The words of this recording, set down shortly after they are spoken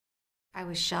I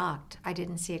was shocked. I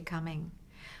didn't see it coming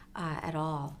at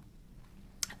all.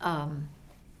 Um,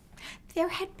 there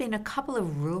had been a couple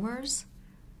of rumors,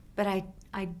 but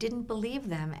I didn't believe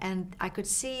them. And I could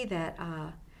see that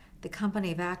the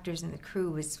company of actors and the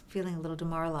crew was feeling a little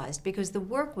demoralized because the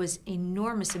work was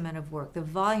enormous amount of work. The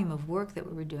volume of work that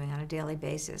we were doing on a daily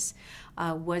basis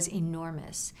was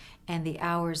enormous, and the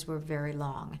hours were very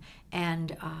long.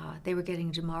 And they were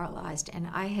getting demoralized. And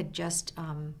I had just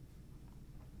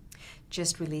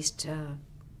released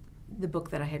the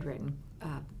book that I had written,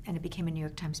 and it became a New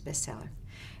York Times bestseller.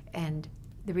 And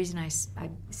the reason I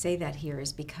say that here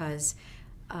is because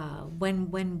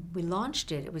when we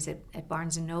launched it, it was at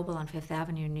Barnes & Noble on Fifth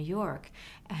Avenue in New York,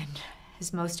 and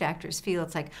as most actors feel,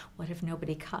 it's like, what if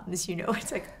nobody comes, you know?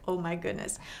 It's like, oh my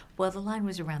goodness. Well, the line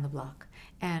was around the block,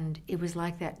 and it was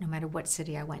like that no matter what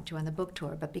city I went to on the book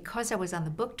tour. But because I was on the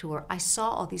book tour, I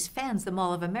saw all these fans, the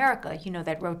Mall of America, you know,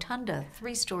 that rotunda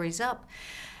 3 stories up.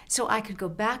 So I could go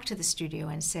back to the studio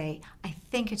and say, I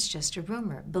think it's just a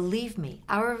rumor. Believe me,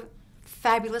 our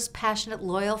fabulous, passionate,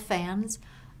 loyal fans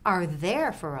are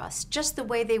there for us, just the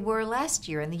way they were last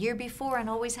year and the year before and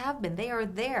always have been. They are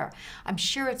there. I'm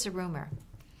sure it's a rumor.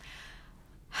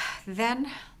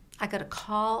 Then I got a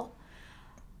call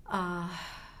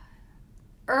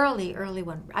early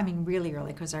one. I mean, really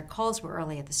early, because our calls were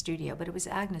early at the studio, but it was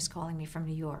Agnes calling me from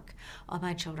New York. All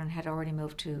my children had already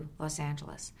moved to Los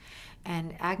Angeles.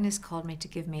 And Agnes called me to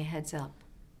give me a heads up.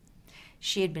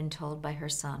 She had been told by her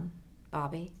son,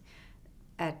 Bobby,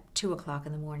 at 2 o'clock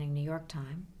in the morning, New York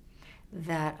time,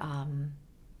 that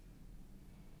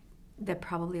that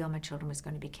probably All My Children was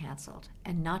going to be canceled,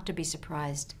 and not to be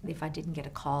surprised if I didn't get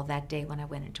a call that day when I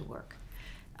went into work.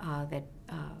 That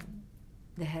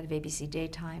the head of ABC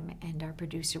Daytime and our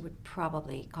producer would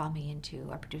probably call me into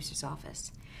our producer's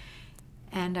office.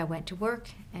 And I went to work,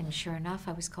 and sure enough,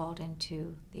 I was called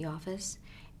into the office,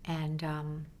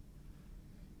 and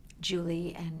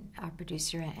Julie and our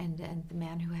producer and the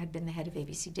man who had been the head of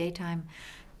ABC Daytime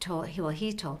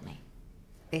he told me.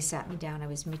 They sat me down, I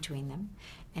was between them,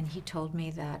 and he told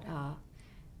me that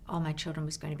All My Children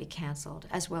was going to be canceled,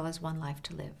 as well as One Life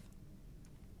to Live.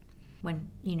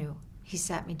 When, he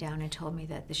sat me down and told me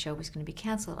that the show was going to be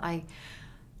canceled, I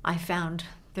found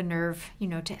the nerve,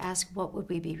 to ask what would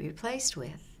we be replaced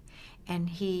with. And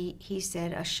he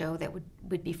said a show that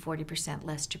would be 40%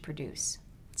 less to produce,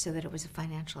 so that it was a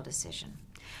financial decision.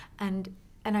 And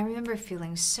I remember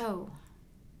feeling so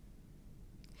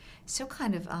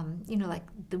kind of, like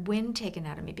the wind taken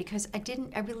out of me, because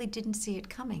I really didn't see it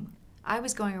coming. I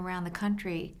was going around the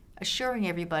country assuring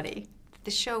everybody that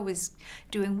the show was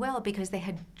doing well because they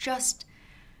had just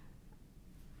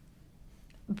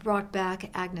brought back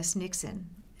Agnes Nixon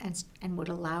and would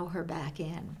allow her back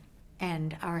in,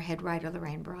 and our head writer,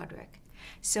 Lorraine Broderick.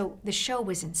 So the show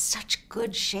was in such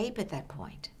good shape at that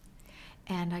point,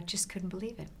 and I just couldn't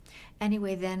believe it.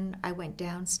 Anyway, then I went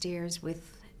downstairs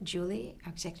with Julie,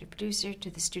 our executive producer, to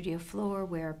the studio floor,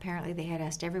 where apparently they had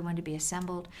asked everyone to be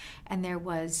assembled, and there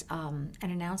was an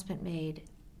announcement made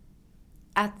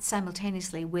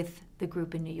simultaneously with the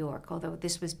group in New York, although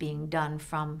this was being done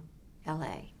from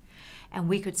LA. And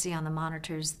we could see on the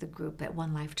monitors the group at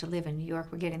One Life to Live in New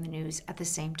York were getting the news at the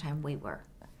same time we were.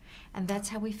 And that's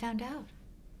how we found out.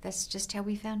 That's just how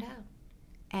we found out.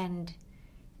 And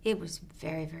it was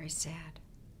very, very sad.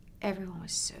 Everyone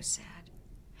was so sad.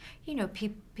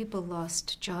 People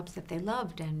lost jobs that they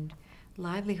loved and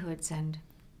livelihoods and,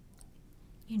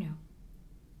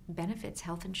 benefits,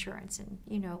 health insurance. And,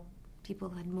 people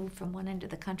had moved from one end of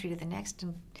the country to the next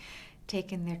and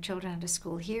taken their children out of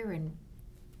school here and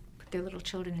put their little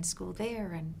children in school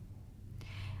there.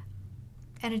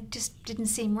 And it just didn't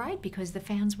seem right because the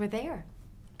fans were there.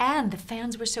 And the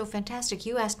fans were so fantastic.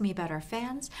 You asked me about our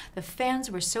fans. The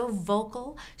fans were so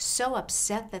vocal, so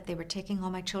upset that they were taking All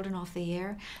My Children off the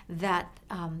air that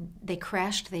they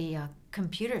crashed the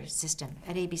computer system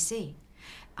at ABC,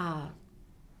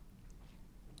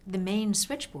 the main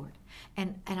switchboard.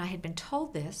 And I had been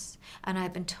told this, and I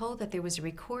had been told that there was a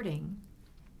recording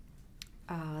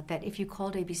that if you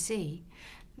called ABC,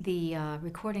 the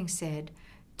recording said,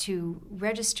 to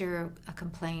register a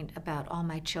complaint about All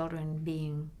My Children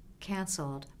being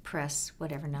canceled, press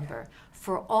whatever number.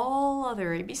 For all other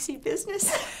ABC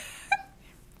business,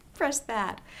 press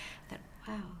that.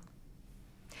 Wow.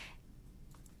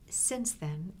 Since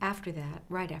then,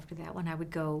 right after that, when I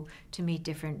would go to meet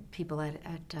different people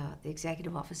at the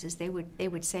executive offices, they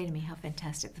would say to me how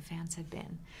fantastic the fans had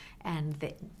been, and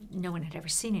that no one had ever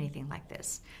seen anything like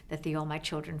this, that the All My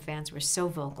Children fans were so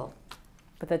vocal.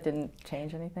 But that didn't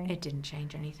change anything? It didn't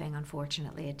change anything,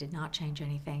 unfortunately. It did not change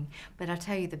anything. But I'll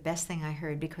tell you the best thing I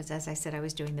heard, because as I said, I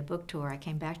was doing the book tour. I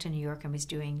came back to New York and was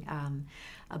doing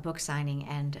a book signing,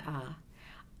 and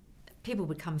people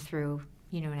would come through,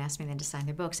 you know, and ask me then to sign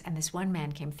their books. And this one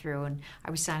man came through, and I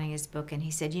was signing his book, and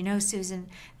he said, "You know, Susan,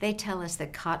 they tell us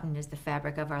that cotton is the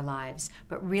fabric of our lives,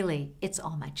 but really, it's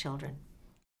all my children."